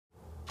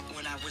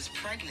I was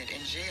pregnant in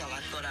jail.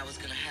 I thought I was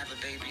going to have a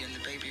baby and the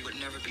baby would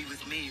never be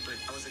with me, but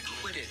I was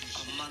acquitted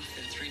a month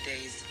and 3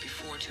 days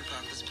before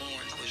Tupac was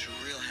born. I was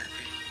real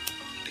happy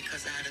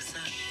because I had a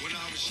son. When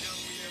I was young,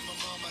 me and my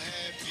mama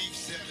had beef,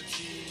 17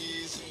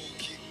 years old,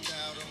 kicked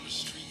out on the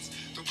streets.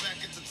 Though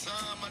back at the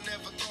time, I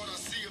never thought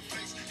I'd see her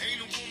face. Ain't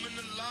a woman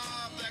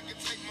alive that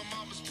could take my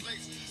mama's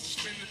place.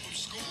 Suspended from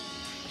school,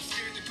 I'm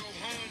scared to go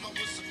home. I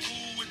was a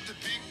fool with the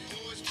big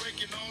boys,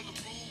 breaking all the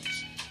rules.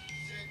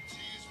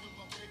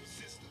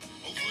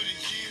 Over the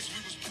years, we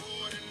was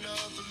poor than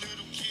other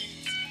little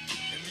kids.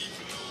 And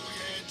even though we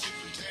had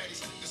different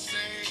daddies, the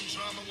same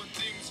drama when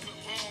things went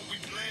wrong, we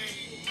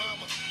blame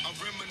mama. I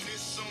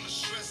reminisce on the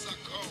stress I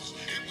caused.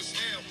 It was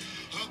hell,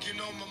 hugging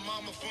on my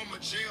mama from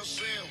a jail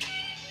cell.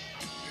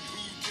 And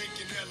who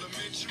thinking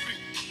elementary?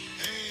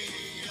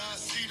 Hey, I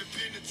see the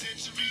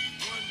penitentiary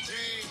one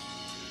day.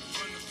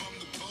 Running from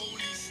the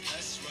police,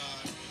 that's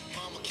right.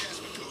 Mama catch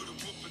me, put a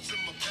whooping to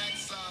my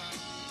backside.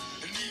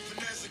 And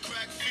even as a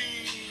crack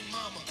fiend,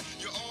 mama,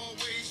 you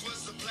always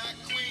was the black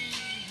queen,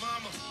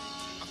 mama.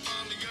 I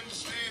finally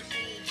understand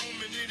for a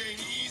woman it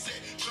ain't easy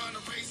trying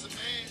to raise a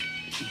man.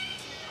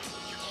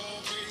 You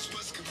always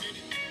was committed,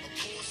 a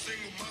poor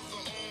single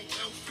mother on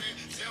welfare.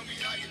 Tell me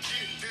how you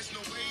did it, there's no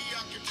way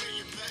I can pay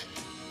you back.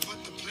 But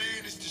the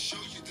plan is to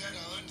show you that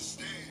I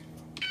understand.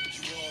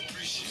 You all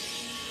appreciate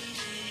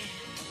it.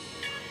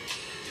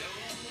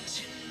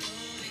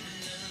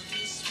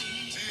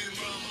 Dear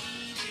mama,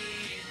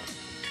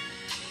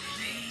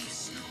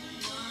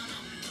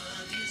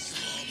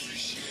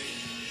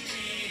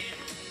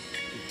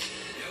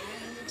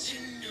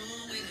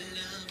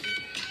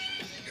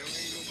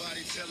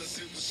 tell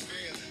us it was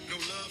fair. No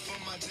love for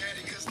my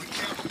daddy cause the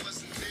camera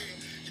wasn't there.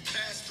 He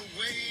passed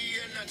away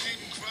and I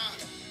didn't cry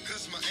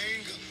cause my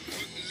anger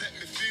wouldn't let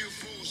me feel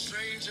for a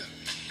stranger.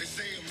 They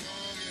say I'm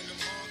wrong and I'm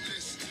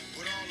heartless,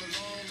 but all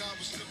along I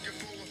was looking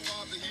for a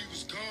father, he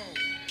was gone.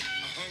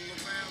 I hung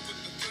around with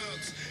the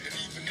thugs, and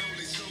even though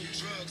they sold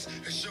drugs,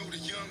 they showed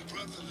a young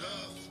brother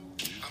love.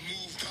 I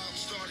moved out,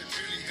 started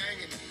really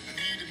hanging. I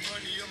needed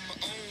money of my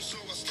own, so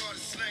I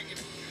started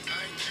slanging. I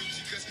ain't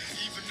guilty cause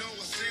even though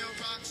I sell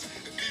rocks,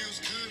 it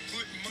feels good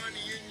putting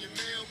money in your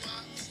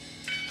mailbox.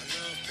 I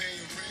love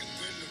paying rent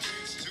when the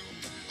rent's due.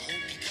 I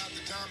hope you got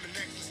the diamond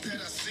necklace that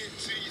I sent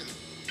to you.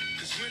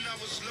 Cause when I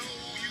was low,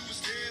 you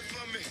was there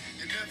for me.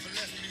 You never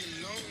left me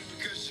alone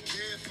because you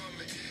cared for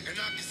me. And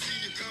I can see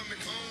you coming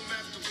home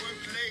after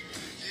work late.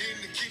 You're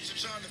in the kitchen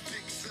trying to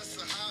fix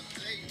us a hot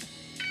plate.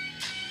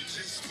 You're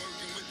just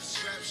working with the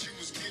scraps you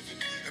was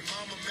given. And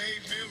mama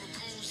made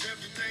miracles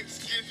every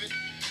Thanksgiving.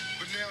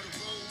 But now the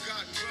road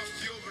got rough,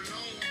 you're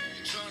alone.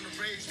 You're trying to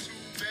raise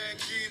 2 bad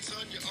kids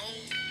on your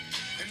own.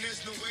 And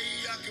there's no way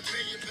I can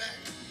pay you back.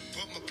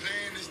 But my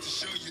plan is to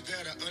show you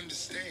that I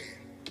understand.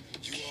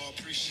 You all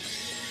appreciate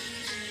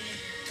it.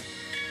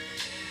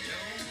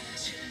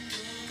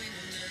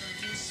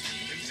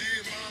 And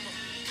dear mama,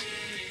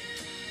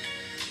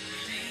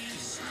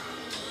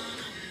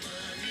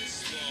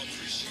 you all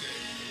appreciate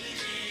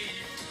it.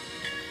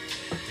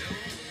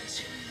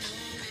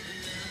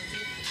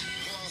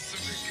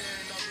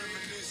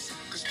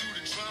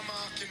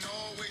 I can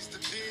always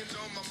depend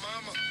on my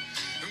mama.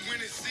 And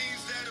when it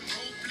seems that I'm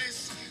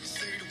hopeless, you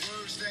say the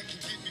words that can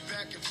get me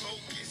back in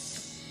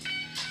focus.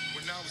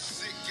 When I was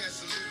sick as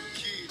a little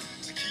kid,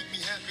 to keep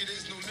me happy,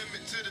 there's no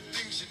limit to the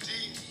things you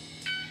did.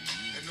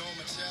 And all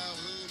my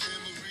childhood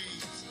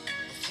memories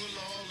are full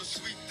of all the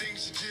sweet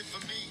things you did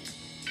for me.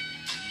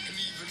 And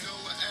even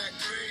though I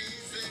act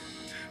crazy,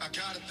 I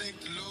gotta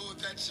thank the Lord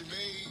that you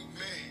made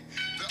me.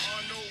 There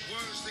are no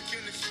words that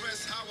can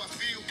express how I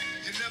feel.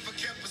 You never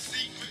kept a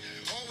secret,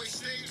 always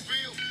stayed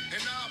real.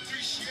 And I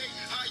appreciate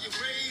how you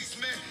raised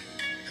me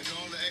and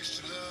all the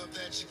extra love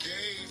that you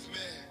gave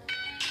me.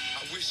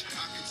 I wish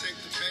I could take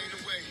the pain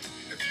away.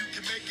 If you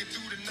can make it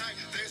through the night,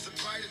 there's a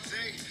brighter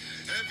day.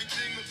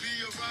 Everything will be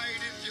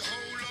alright if you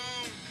hold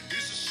on.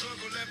 It's a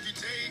struggle every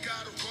day,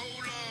 gotta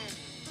roll on.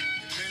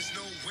 And there's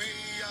no way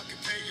I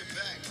can pay you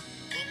back.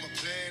 But my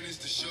plan is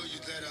to show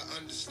you that I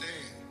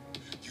understand.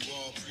 You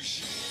all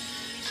appreciate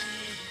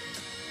it.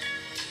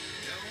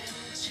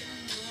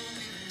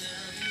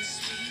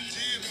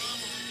 Dear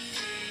mama,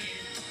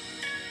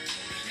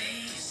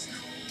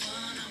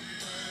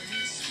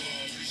 you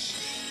all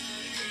appreciate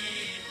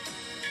it.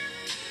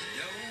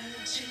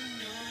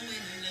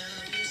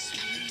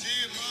 And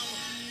dear mama,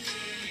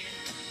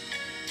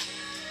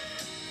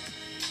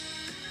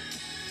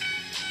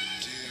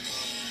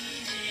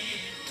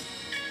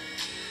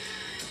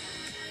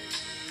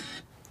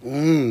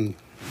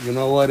 You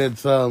know what?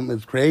 It's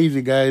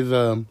crazy, guys.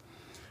 You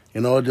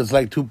know, just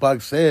like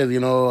Tupac says,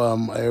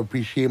 I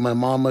appreciate my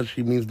mama.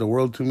 She means the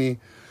world to me.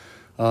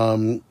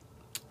 On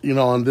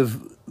this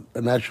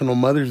National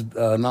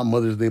not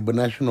Mother's Day, but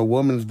National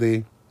Women's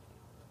Day,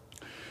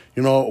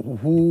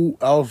 who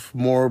else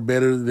more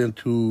better than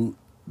to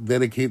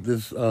dedicate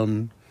this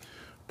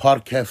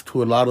podcast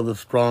to a lot of the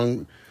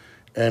strong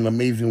and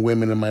amazing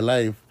women in my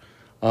life.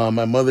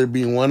 My mother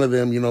being one of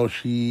them,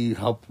 she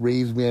helped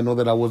raise me. I know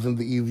that I wasn't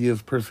the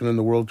easiest person in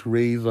the world to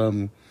raise.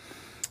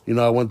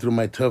 I went through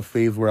my tough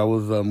phase where I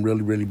was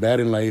really, really bad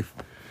in life.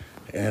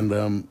 And,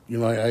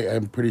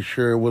 I'm pretty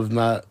sure it was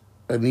not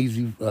an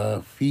easy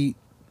feat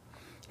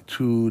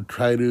to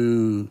try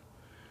to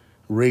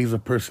raise a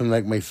person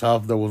like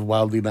myself that was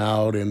wilding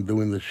out and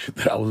doing the shit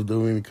that I was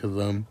doing, because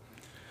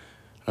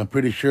I'm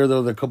pretty sure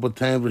there was a couple of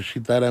times where she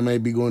thought I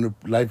might be going to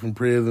life in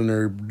prison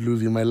or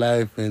losing my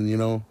life,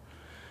 and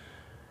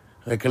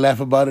I can laugh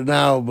about it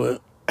now,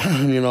 but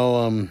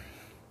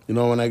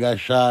when I got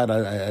shot,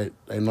 I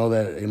know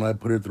that I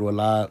put her through a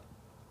lot,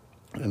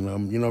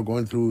 and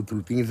going through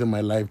things in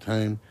my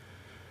lifetime,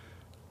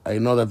 I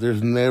know that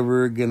there's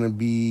never gonna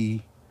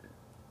be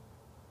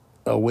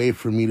a way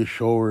for me to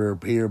show her or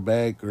pay her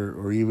back,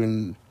 or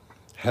even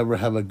have her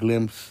have a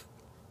glimpse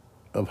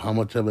of how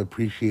much I've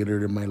appreciated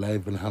her in my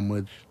life and how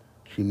much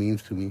she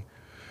means to me.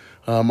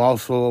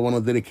 Also, I want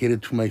to dedicate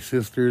it to my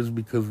sisters,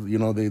 because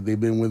they've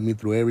been with me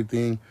through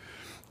everything.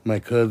 My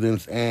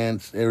cousins,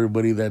 aunts,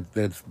 everybody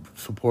that's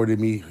supported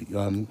me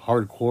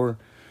hardcore.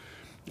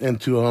 And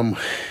to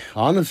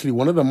honestly,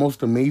 one of the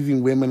most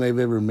amazing women I've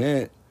ever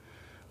met,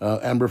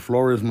 Amber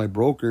Flores, my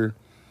broker.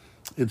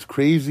 It's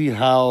crazy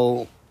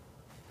how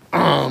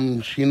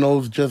she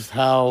knows just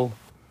how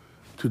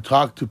to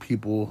talk to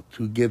people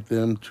to get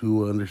them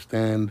to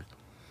understand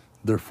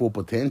their full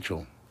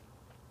potential.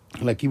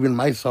 Like, even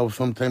myself,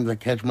 sometimes I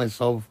catch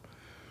myself,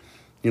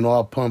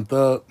 all pumped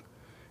up,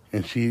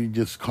 and she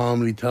just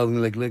calmly tells me,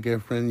 like, look,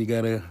 Efren, you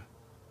got to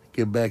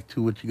get back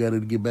to what you got to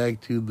get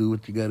back to, do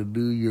what you got to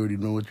do. You already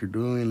know what you're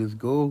doing. Let's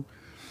go.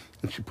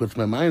 And she puts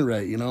my mind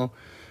right,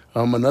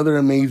 Another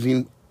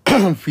amazing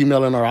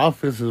female in our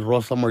office is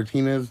Rosa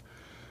Martinez.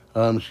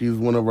 She's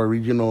one of our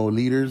regional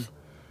leaders.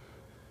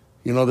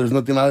 There's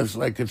nothing else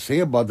I could say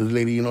about this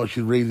lady.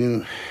 She's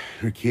raising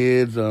her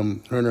kids. Her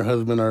and her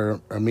husband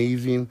are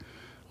amazing.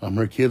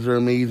 Her kids are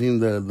amazing.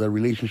 The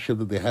relationship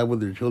that they have with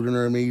their children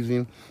are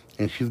amazing.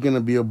 And she's going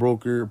to be a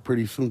broker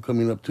pretty soon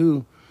coming up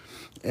too.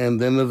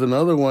 And then there's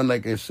another one,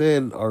 like I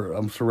said,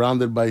 I'm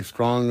surrounded by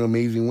strong,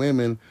 amazing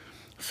women.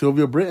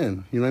 Sylvia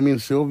Britton.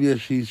 Sylvia,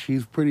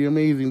 she's pretty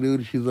amazing,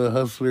 dude. She's a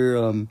hustler.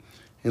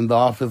 In the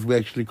office, we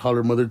actually call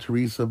her Mother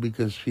Teresa,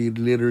 because she'd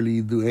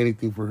literally do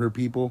anything for her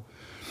people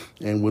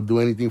and would do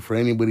anything for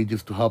anybody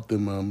just to help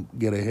them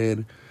get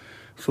ahead.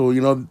 So,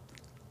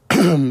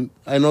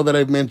 I know that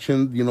I've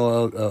mentioned,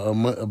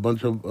 a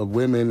bunch of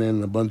women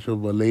and a bunch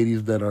of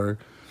ladies that are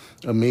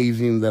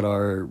amazing, that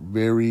are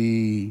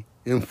very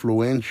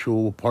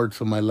influential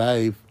parts of my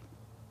life,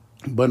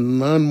 but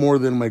none more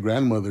than my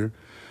grandmother.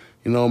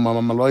 My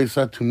Mama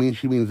Loisa, to me,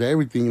 she means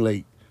everything.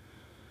 Like,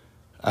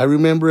 I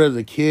remember as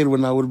a kid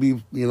when I would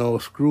be, a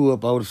screw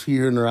up, I would see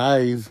her in her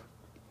eyes,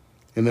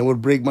 and it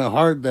would break my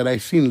heart that I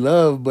seen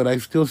love, but I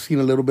still seen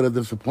a little bit of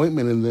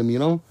disappointment in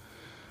them,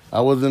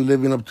 I wasn't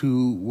living up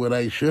to what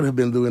I should have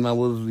been doing. I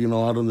was,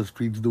 out on the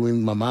streets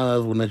doing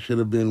mamadas when I should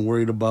have been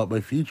worried about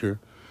my future.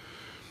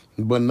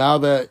 But now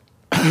that,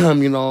 I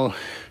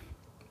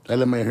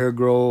let my hair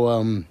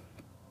grow,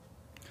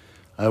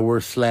 I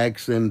wear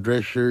slacks and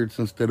dress shirts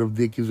instead of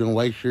Dickies and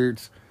white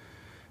shirts.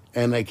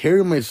 And I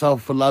carry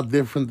myself a lot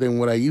different than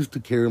what I used to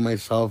carry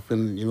myself.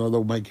 And,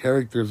 my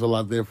character is a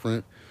lot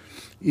different.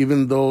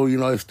 Even though,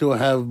 I still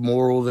have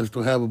morals, I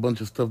still have a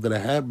bunch of stuff that I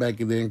had back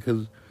then.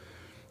 Because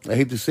I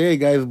hate to say it,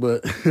 guys,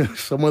 but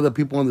some of the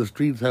people on the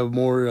streets have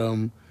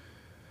more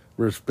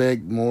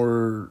respect,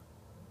 more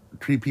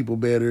treat people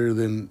better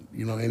than,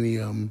 any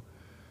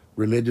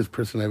religious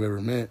person I've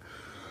ever met.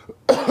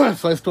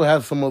 So I still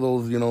have some of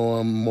those,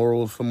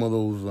 morals, some of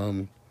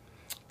those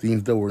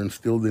things that were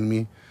instilled in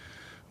me.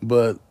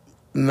 But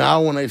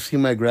now when I see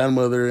my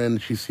grandmother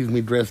and she sees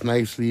me dressed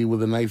nicely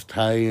with a nice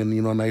tie and,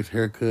 a nice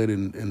haircut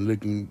and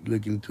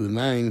looking to the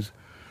nines,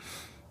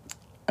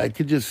 I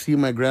could just see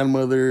my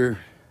grandmother,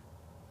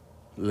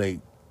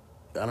 like,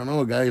 I don't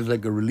know, guys,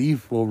 like a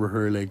relief over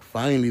her. Like,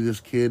 finally, this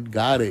kid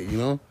got it,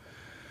 And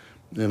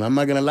I'm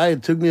not going to lie,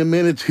 it took me a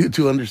minute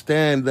to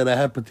understand that I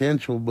had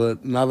potential.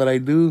 But now that I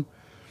do,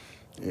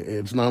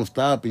 it's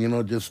nonstop.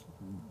 And, just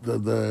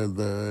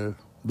the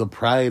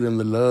pride and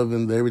the love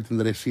and everything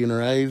that I see in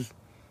her eyes,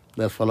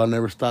 that's why I'll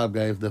never stop,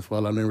 guys. That's why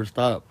I'll never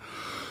stop.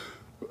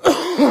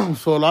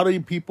 So a lot of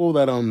you people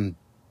that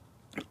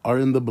are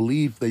in the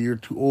belief that you're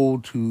too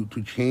old to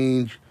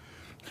change,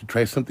 to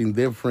try something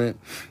different,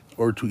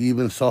 or to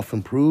even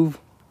self-improve,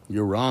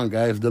 you're wrong,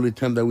 guys. The only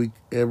time that we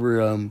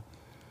ever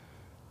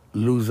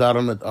lose out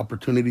on the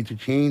opportunity to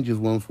change is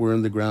once we're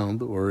in the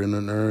ground or in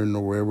an urn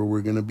or wherever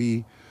we're going to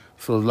be.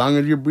 So as long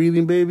as you're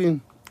breathing, baby,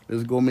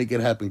 let's go make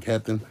it happen,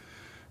 Captain.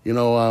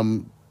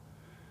 I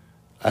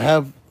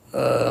have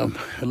a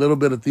little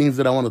bit of things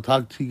that I want to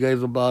talk to you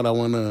guys about. I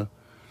want to,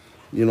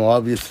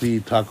 obviously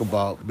talk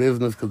about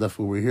business, because that's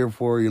what we're here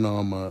for.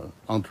 I'm an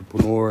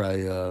entrepreneur.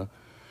 I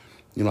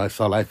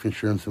sell life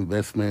insurance,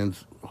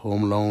 investments,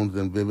 home loans,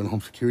 and Vivint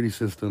home security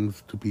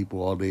systems to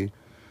people all day.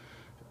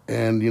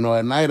 And,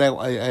 at night,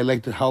 I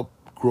like to help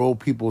grow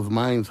people's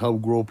minds,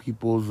 help grow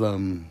people's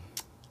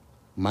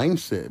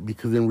mindset.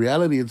 Because in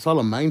reality, it's all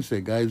a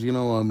mindset, guys.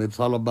 It's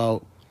all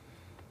about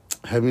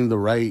having the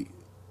right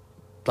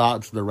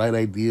thoughts, the right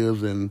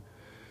ideas, and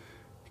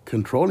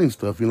controlling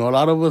stuff. You know, a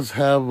lot of us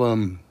have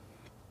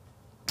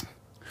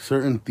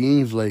certain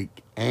things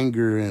like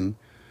anger and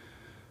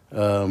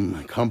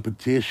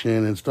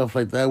competition and stuff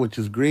like that, which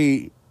is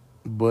great.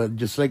 But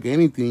just like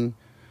anything,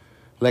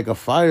 like a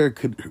fire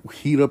could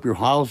heat up your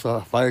house,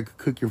 a fire could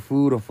cook your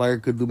food, a fire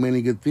could do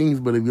many good things.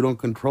 But if you don't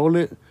control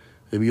it,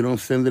 if you don't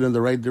send it in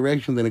the right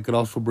direction, then it could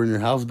also burn your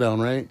house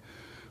down, right?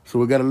 So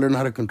we got to learn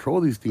how to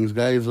control these things,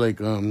 guys.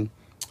 Like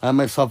I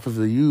myself as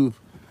a youth,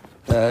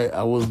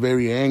 I was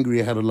very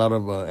angry. I had a lot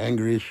of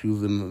anger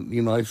issues, and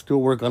you know, I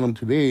still work on them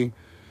today.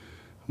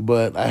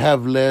 But I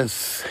have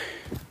less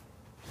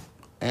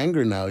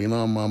anger now. You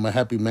know, I'm a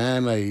happy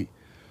man.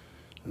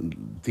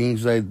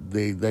 Things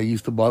that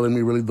used to bother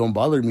me really don't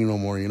bother me no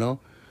more. You know,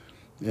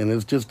 and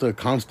it's just a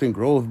constant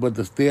growth. But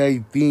the day I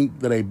think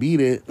that I beat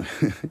it,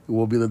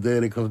 will be the day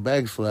that it comes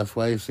back. So that's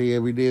why I say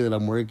every day that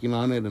I'm working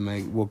on it, and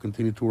I will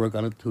continue to work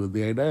on it till the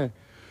day I die.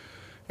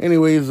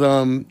 Anyways,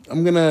 I'm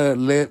gonna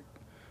let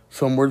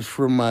some words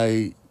from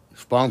my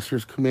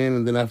sponsors come in,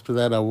 and then after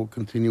that, I will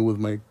continue with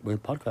my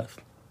podcast.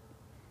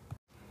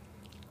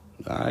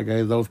 All right,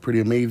 guys, that was pretty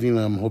amazing.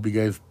 Hope you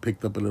guys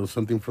picked up a little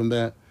something from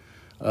that.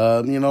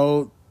 You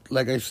know,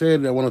 like I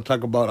said, I want to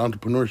talk about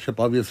entrepreneurship.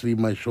 Obviously,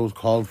 my show's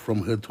called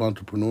From Hood to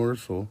Entrepreneur.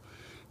 So,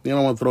 you know,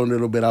 I want to throw a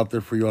little bit out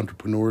there for you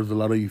entrepreneurs, a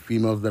lot of you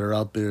females that are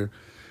out there.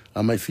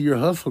 I see your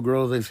hustle,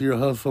 girls. I see your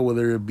hustle,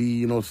 whether it be,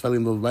 you know,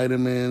 selling those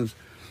vitamins,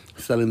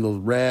 selling those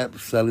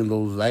wraps, selling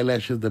those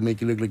eyelashes that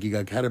make you look like you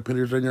got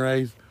caterpillars on your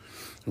eyes.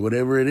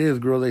 Whatever it is,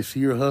 girls, I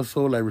see your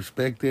hustle. I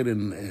respect it,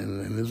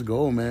 and let's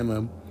go,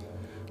 man.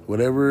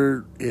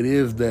 Whatever it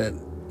is that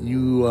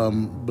you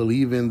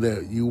believe in,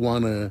 that you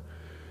want to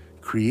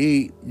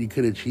create, you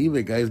could achieve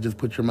it, guys. Just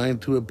put your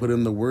mind to it, put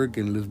in the work,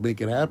 and let's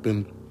make it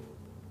happen.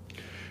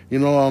 You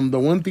know, the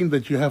one thing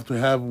that you have to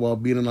have while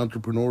being an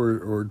entrepreneur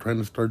or trying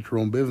to start your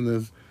own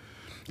business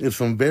is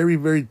some very,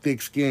 very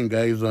thick skin,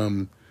 guys.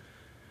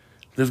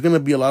 There's going to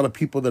be a lot of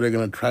people that are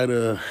going to try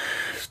to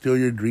steal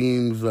your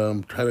dreams,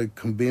 try to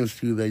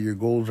convince you that your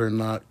goals are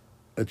not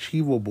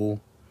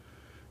achievable.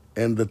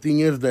 And the thing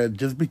is that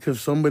just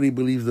because somebody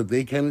believes that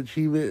they can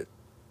achieve it,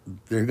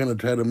 they're going to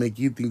try to make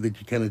you think that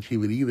you can't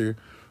achieve it either.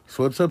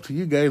 So it's up to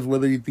you guys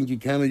whether you think you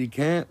can or you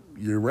can't.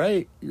 You're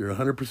right. You're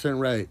 100%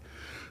 right.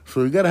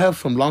 So you got to have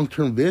some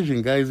long-term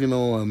vision, guys. You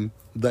know,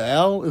 the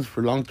L is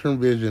for long-term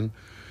vision.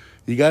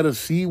 You got to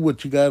see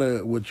what you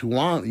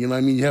want. You know what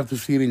I mean? You have to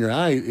see it in your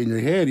eye, in your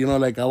head. You know,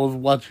 like I was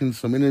watching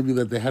some interview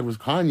that they had with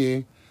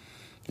Kanye.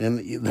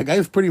 And the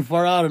guy's pretty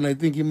far out, and I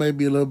think he might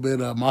be a little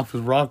bit off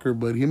his rocker,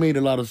 but he made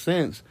a lot of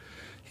sense.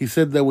 He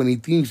said that when he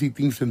thinks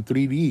in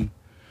 3D.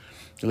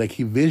 Like,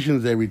 he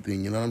visions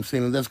everything, you know what I'm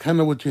saying? And that's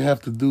kind of what you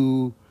have to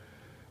do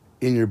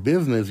in your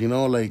business, you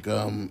know? Like,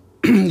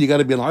 you got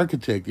to be an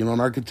architect. You know,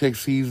 an architect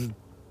sees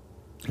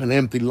an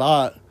empty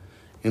lot.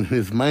 In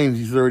his mind,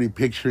 he's already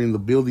picturing the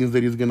buildings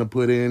that he's going to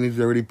put in. He's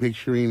already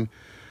picturing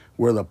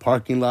where the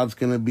parking lot's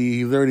going to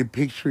be. He's already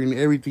picturing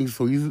everything.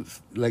 So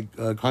he's, like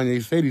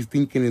Kanye said, he's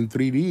thinking in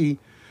 3D.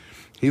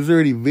 He's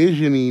already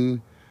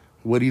visioning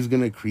what he's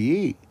going to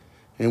create.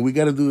 And we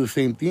got to do the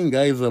same thing,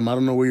 guys. I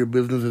don't know where your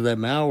business is at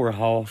now or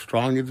how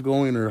strong it's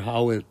going or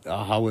how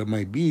it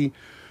might be.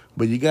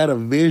 But you got to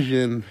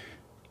vision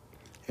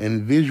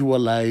and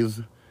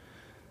visualize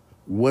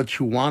what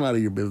you want out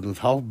of your business.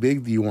 How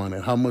big do you want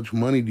it? How much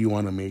money do you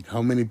want to make?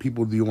 How many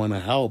people do you want to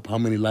help? How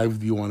many lives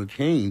do you want to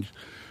change?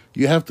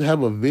 You have to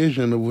have a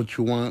vision of what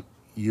you want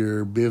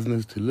your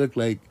business to look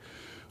like,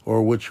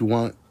 or what you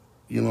want,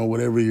 you know,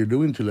 whatever you're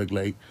doing to look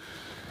like.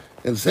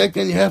 And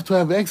second, you have to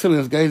have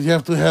excellence, guys. You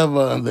have to have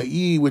the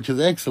E, which is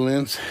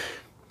excellence.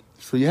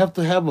 So you have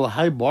to have a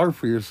high bar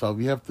for yourself.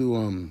 You have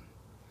to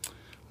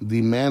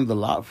demand a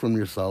lot from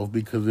yourself,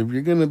 because if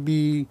you're going to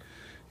be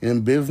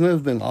in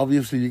business, then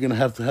obviously you're going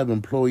to have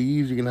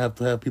employees. You're going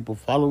to have people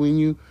following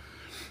you.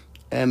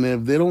 And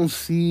if they don't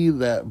see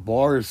that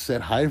bar is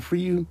set high for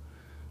you,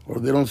 or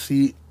they don't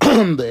see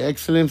the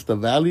excellence, the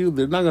value,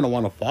 they're not going to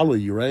want to follow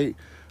you, right?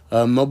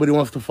 Nobody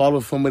wants to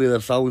follow somebody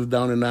that's always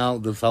down and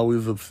out, that's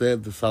always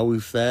upset, that's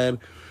always sad,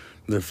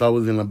 that's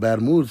always in a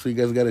bad mood. So you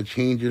guys got to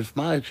change your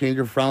smile, change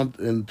your frown,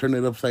 and turn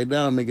it upside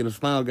down, make it a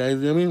smile, guys.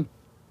 You know what I mean?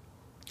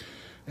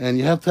 And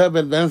you have to have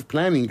advanced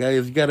planning,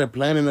 guys. You got to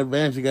plan in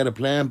advance. You got to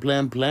plan.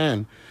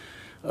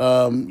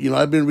 You know,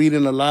 I've been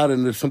reading a lot,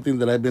 and there's something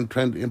that I've been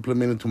trying to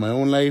implement into my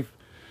own life.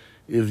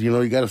 Is, you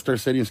know, you got to start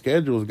setting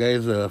schedules,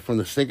 guys. From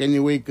the second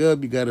you wake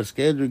up, you got to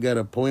schedule. You got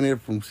to point it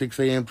from 6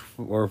 a.m.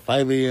 or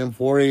 5 a.m.,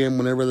 4 a.m.,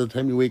 whenever the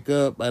time you wake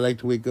up. I like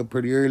to wake up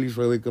pretty early,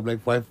 so I wake up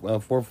like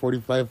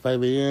 4:45,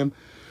 5 a.m.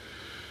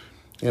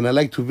 And I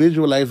like to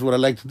visualize what I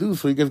like to do,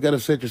 so you guys got to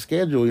set your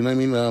schedule, you know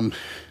what I mean?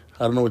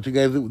 I don't know what you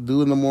guys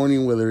do in the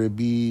morning, whether it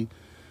be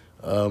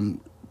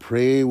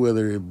pray,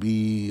 whether it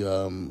be,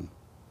 I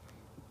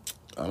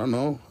don't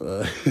know,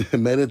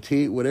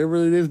 meditate, whatever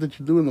it is that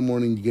you do in the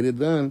morning, you get it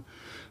done.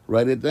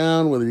 Write it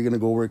down, whether you're going to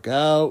go work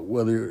out,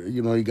 whether,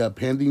 you know, you got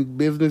pending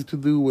business to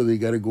do, whether you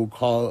got to go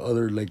call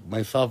other, like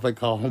myself, I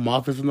call home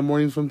office in the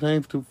morning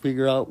sometimes to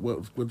figure out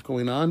what's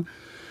going on.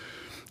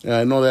 And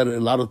I know that a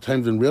lot of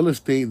times in real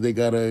estate, they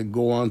got to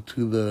go on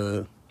to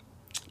the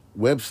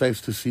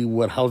websites to see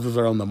what houses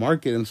are on the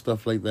market and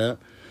stuff like that.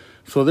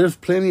 So there's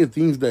plenty of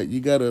things that you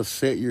got to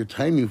set your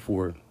timing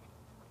for.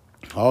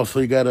 Also,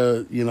 you got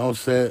to,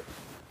 set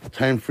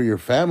time for your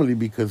family,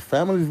 because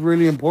family is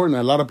really important.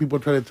 A lot of people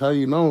try to tell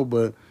you no,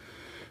 but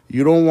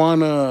you don't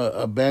want to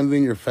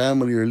abandon your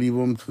family or leave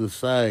them to the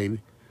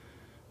side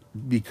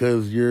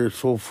because you're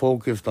so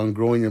focused on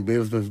growing your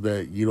business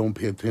that you don't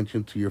pay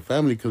attention to your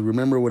family. Because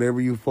remember,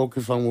 whatever you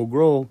focus on will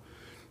grow.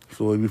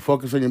 So if you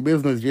focus on your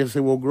business, yes,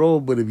 it will grow.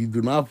 But if you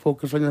do not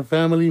focus on your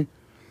family,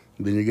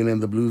 then you're going to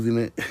end up losing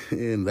it.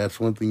 And that's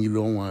one thing you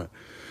don't want.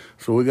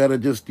 So we got to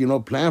just,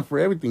 plan for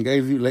everything,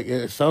 guys.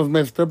 It sounds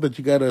messed up that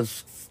you got to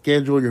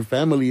schedule your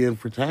family in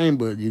for time,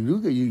 but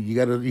you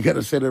got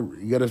to set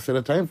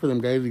a time for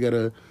them, guys. You got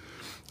to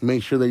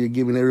make sure that you're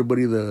giving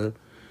everybody the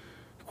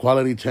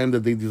quality time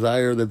that they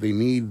desire, that they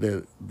need,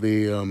 that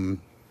they,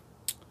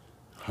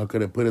 how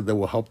could I put it, that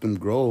will help them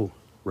grow,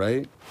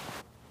 right?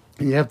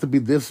 And you have to be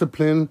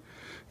disciplined,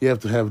 you have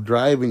to have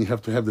drive, and you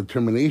have to have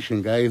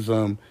determination, guys.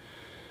 A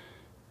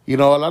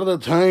lot of the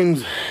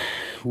times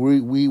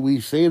we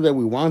say that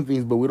we want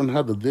things, but we don't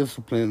have the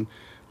discipline.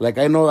 Like,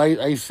 I know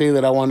I say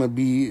that I want to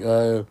be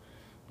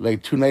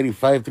like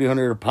 295,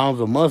 300 pounds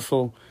of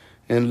muscle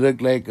and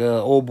look like an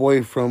old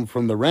boy from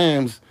the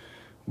Rams.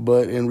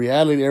 But in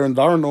reality, Aaron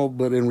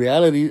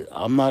Darnold,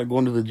 I'm not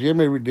going to the gym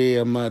every day.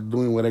 I'm not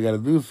doing what I got to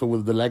do. So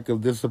with the lack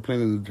of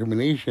discipline and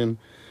determination,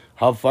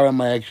 how far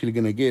am I actually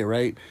going to get,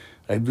 right?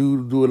 I do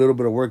a little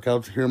bit of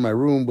workouts here in my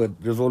room,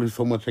 but there's only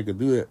so much I could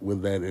do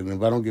with that. And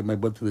if I don't get my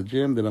butt to the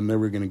gym, then I'm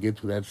never going to get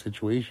to that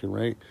situation,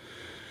 right?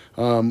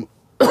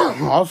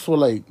 Also,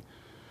 like,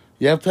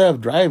 you have to have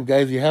drive,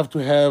 guys. You have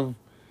to have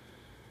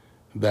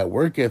that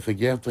work ethic.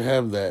 You have to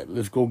have that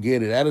let's go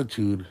get it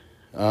attitude.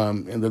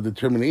 And the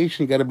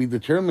determination, you got to be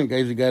determined,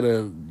 guys. You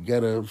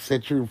gotta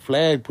set your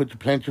flag,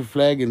 plant your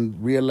flag,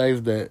 and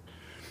realize that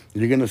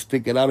you're gonna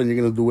stick it out and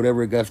you're gonna do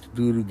whatever it got to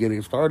do to get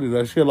it started.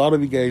 I see a lot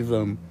of you guys,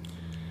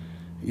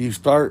 you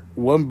start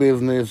one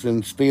business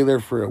and stay there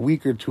for a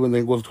week or two, and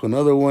then goes to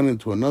another one, and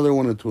to another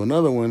one, and to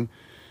another one.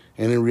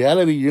 And in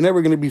reality, you're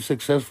never gonna be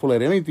successful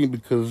at anything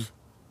because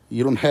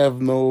you don't have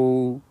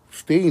no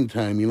staying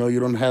time. You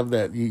don't have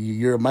that.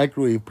 You're a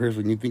microwave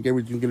person. You think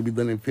everything's gonna be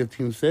done in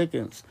 15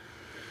 seconds.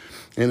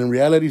 And in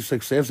reality,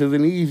 success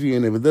isn't easy.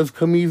 And if it does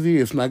come easy,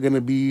 it's not going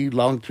to be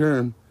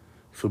long-term.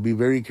 So be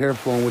very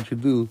careful on what you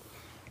do.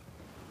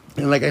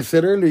 And like I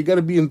said earlier, you got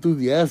to be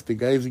enthusiastic,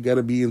 guys. You got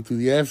to be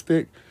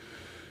enthusiastic.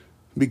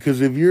 Because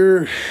if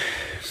you're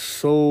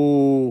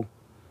so,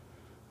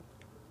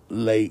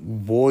 like,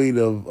 void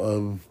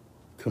of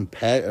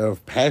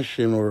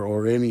passion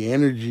or any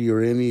energy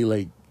or any,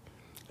 like,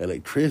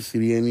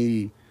 electricity,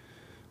 any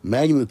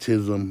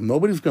magnetism,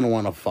 nobody's going to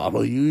want to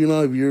follow you.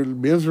 If you're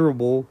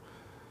miserable,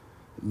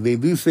 they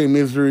do say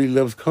misery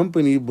loves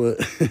company, but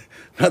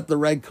not the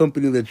right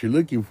company that you're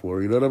looking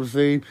for. You know what I'm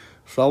saying?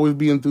 So always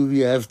be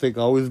enthusiastic,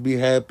 always be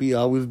happy,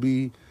 always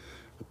be,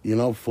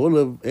 full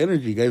of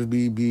energy. Guys,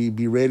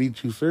 be ready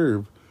to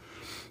serve.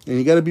 And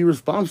you got to be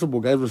responsible,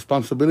 guys.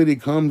 Responsibility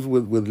comes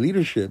with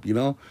leadership,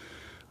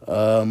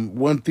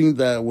 One thing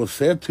that was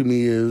said to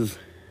me is,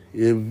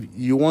 if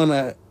you want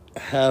to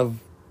have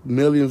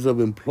millions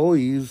of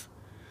employees,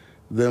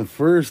 then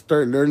first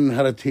start learning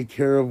how to take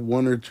care of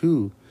one or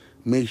two.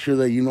 Make sure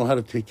that you know how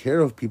to take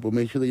care of people.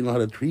 Make sure that you know how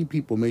to treat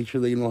people. Make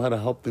sure that you know how to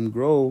help them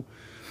grow.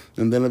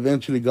 And then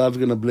eventually God's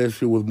going to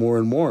bless you with more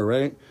and more,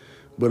 right?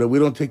 But if we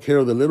don't take care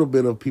of the little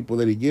bit of people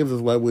that he gives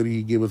us, why would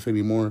he give us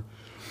any more?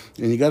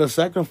 And you got to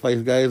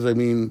sacrifice, guys. I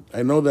mean,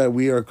 I know that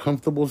we are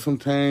comfortable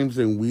sometimes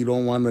and we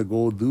don't want to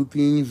go do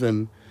things,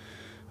 and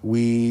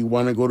we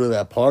want to go to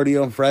that party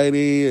on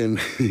Friday, and,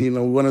 we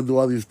want to do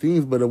all these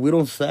things. But if we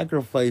don't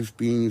sacrifice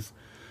things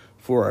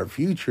for our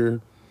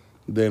future,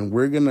 then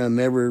we're going to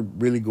never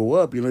really go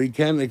up. You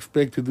can't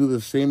expect to do the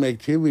same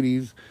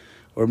activities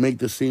or make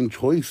the same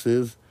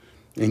choices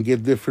and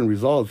get different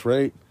results,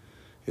 right?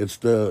 It's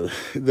the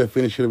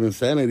definition of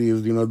insanity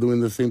is,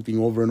 doing the same thing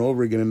over and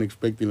over again and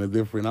expecting a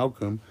different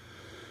outcome.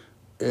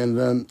 And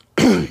then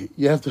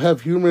you have to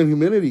have humor and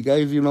humility,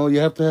 guys. You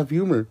have to have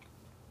humor.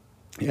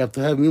 You have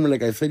to have humor.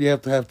 Like I said, you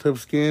have to have tough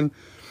skin.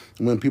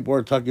 When people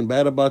are talking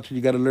bad about you,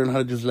 you got to learn how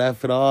to just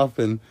laugh it off.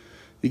 And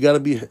you got to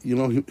be,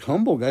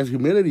 humble, guys.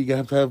 Humility. You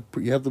have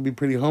to be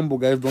pretty humble,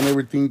 guys. Don't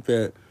ever think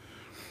that,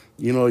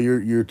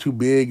 you're too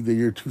big, that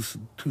you're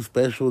too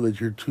special,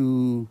 that you're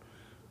too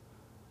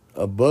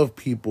above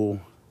people,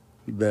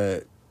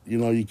 that,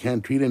 you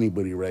can't treat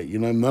anybody right.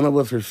 None of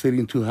us are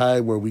sitting too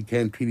high where we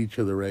can't treat each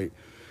other right.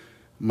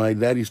 My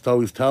dad used to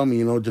always tell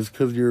me, just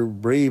because you're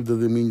brave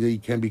doesn't mean that you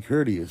can't be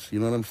courteous. You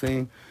know what I'm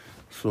saying?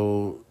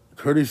 So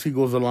courtesy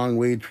goes a long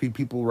way. Treat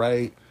people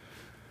right.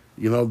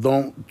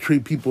 Don't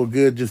treat people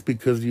good just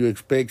because you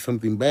expect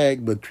something back,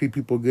 but treat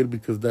people good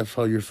because that's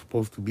how you're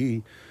supposed to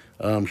be.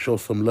 Show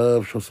some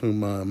love, show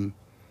some,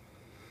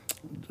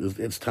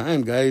 it's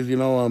time, guys.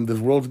 This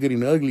world's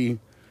getting ugly.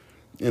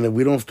 And if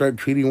we don't start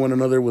treating one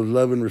another with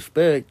love and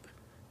respect,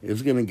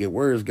 it's going to get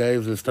worse,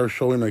 guys. Let's start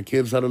showing our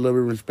kids how to love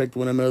and respect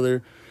one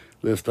another.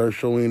 Let's start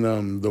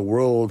showing the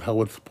world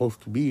how it's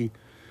supposed to be.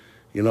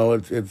 You know,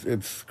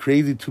 it's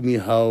crazy to me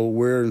how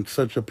we're in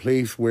such a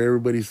place where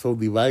everybody's so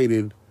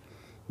divided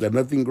that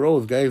nothing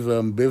grows, guys.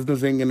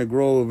 Business ain't gonna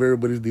grow if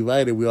everybody's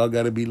divided. We all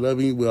gotta be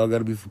loving. We all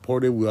gotta be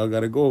supportive. We all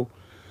gotta go.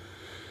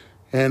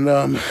 And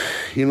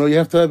you know, you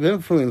have to have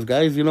influence,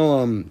 guys. You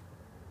know,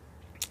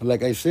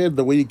 like I said,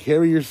 the way you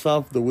carry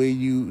yourself, the way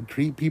you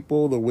treat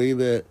people, the way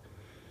that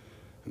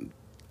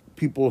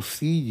people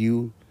see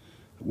you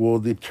will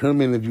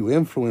determine if you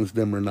influence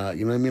them or not.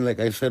 You know what I mean? Like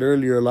I said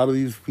earlier, a lot of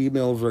these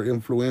females are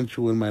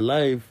influential in my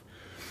life,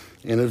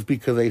 and it's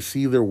because I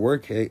see their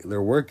work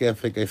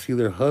ethic, I see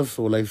their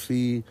hustle, I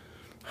see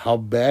how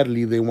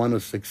badly they want to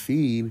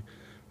succeed,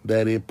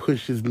 that it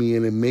pushes me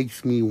and it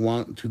makes me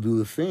want to do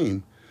the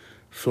same.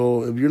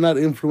 So if you're not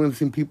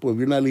influencing people, if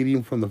you're not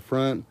leading from the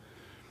front,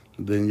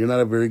 then you're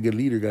not a very good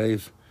leader,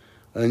 guys.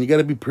 And you got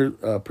to be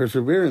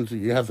perseverance.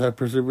 You have to have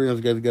perseverance,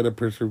 guys. You got to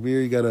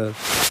persevere. You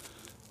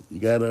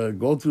gotta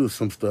go through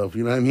some stuff.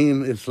 You know what I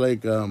mean? It's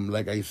like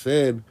I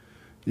said,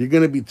 you're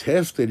gonna be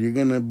tested. You're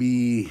gonna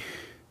be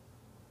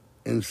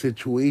in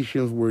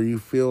situations where you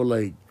feel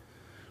like,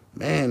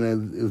 man,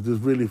 is this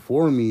really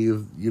for me?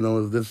 Is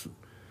this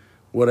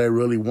what I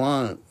really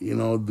want? You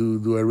know,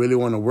 do I really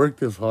want to work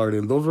this hard?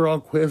 And those are all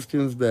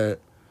questions that,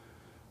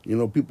 you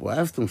know, people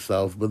ask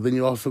themselves. But then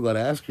you also got to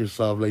ask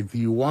yourself, like, do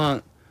you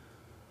want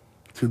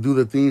to do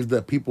the things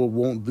that people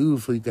won't do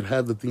so you could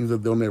have the things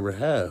that they'll never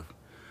have?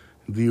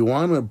 Do you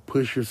want to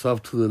push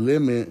yourself to the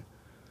limit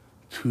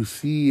to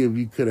see if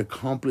you could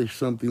accomplish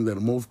something that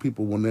most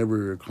people will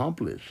never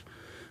accomplish?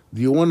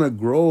 Do you want to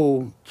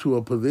grow to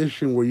a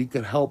position where you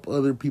could help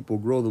other people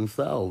grow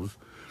themselves?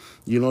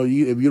 You know,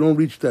 if you don't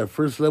reach that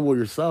first level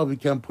yourself, you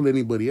can't pull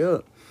anybody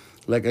up.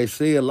 Like I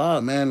say a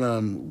lot, man,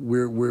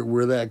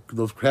 we're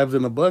those crabs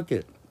in a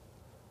bucket.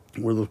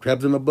 We're those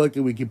crabs in a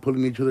bucket. We keep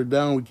pulling each other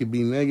down. We keep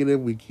being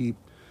negative. We keep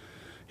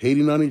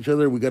hating on each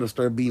other. We got to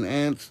start being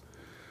ants.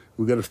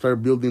 We got to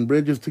start building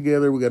bridges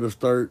together. We got to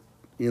start,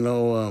 you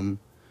know,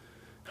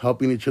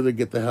 helping each other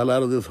get the hell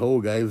out of this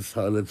hole, guys.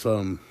 Let's,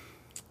 you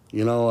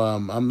know,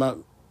 I'm not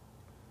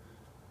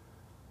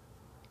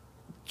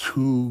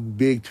too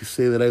big to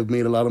say that I've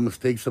made a lot of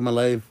mistakes in my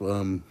life,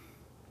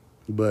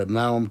 but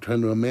now I'm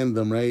trying to amend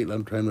them, right?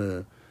 I'm trying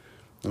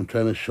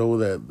to show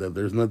that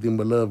there's nothing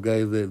but love,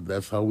 guys.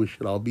 That's how we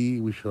should all be.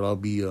 We should all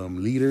be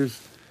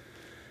leaders,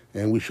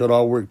 and we should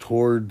all work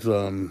towards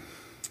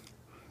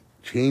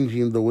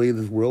changing the way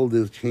this world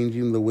is,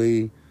 changing the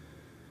way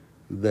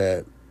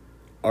that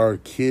our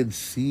kids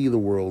see the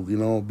world. You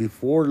know,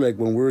 before, like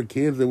when we were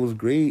kids, it was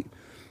great.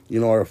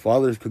 You know, our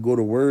fathers could go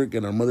to work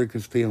and our mother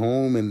could stay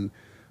home, and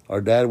our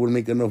dad would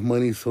make enough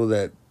money so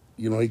that,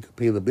 you know, he could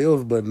pay the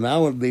bills. But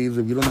nowadays,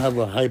 if you don't have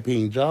a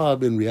high-paying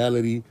job, in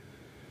reality,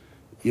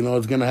 you know,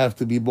 it's going to have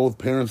to be both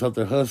parents out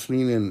there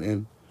hustling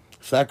and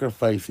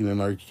sacrificing,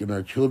 and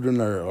our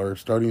children are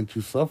starting to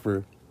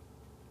suffer.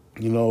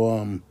 You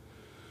know,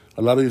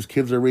 a lot of these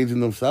kids are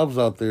raising themselves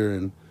out there,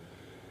 and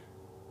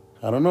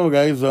I don't know,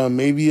 guys,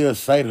 maybe a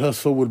side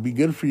hustle would be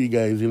good for you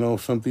guys, you know,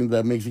 something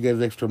that makes you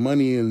guys extra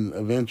money and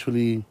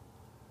eventually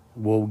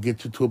will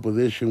get you to a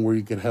position where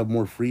you can have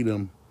more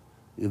freedom,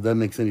 if that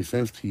makes any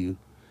sense to you.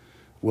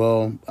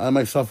 Well, I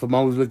myself am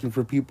always looking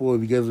for people.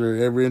 If you guys are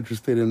ever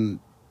interested in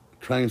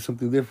trying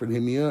something different,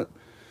 hit me up.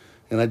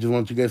 And I just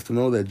want you guys to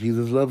know that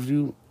Jesus loves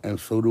you, and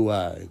so do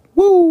I.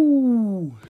 Woo!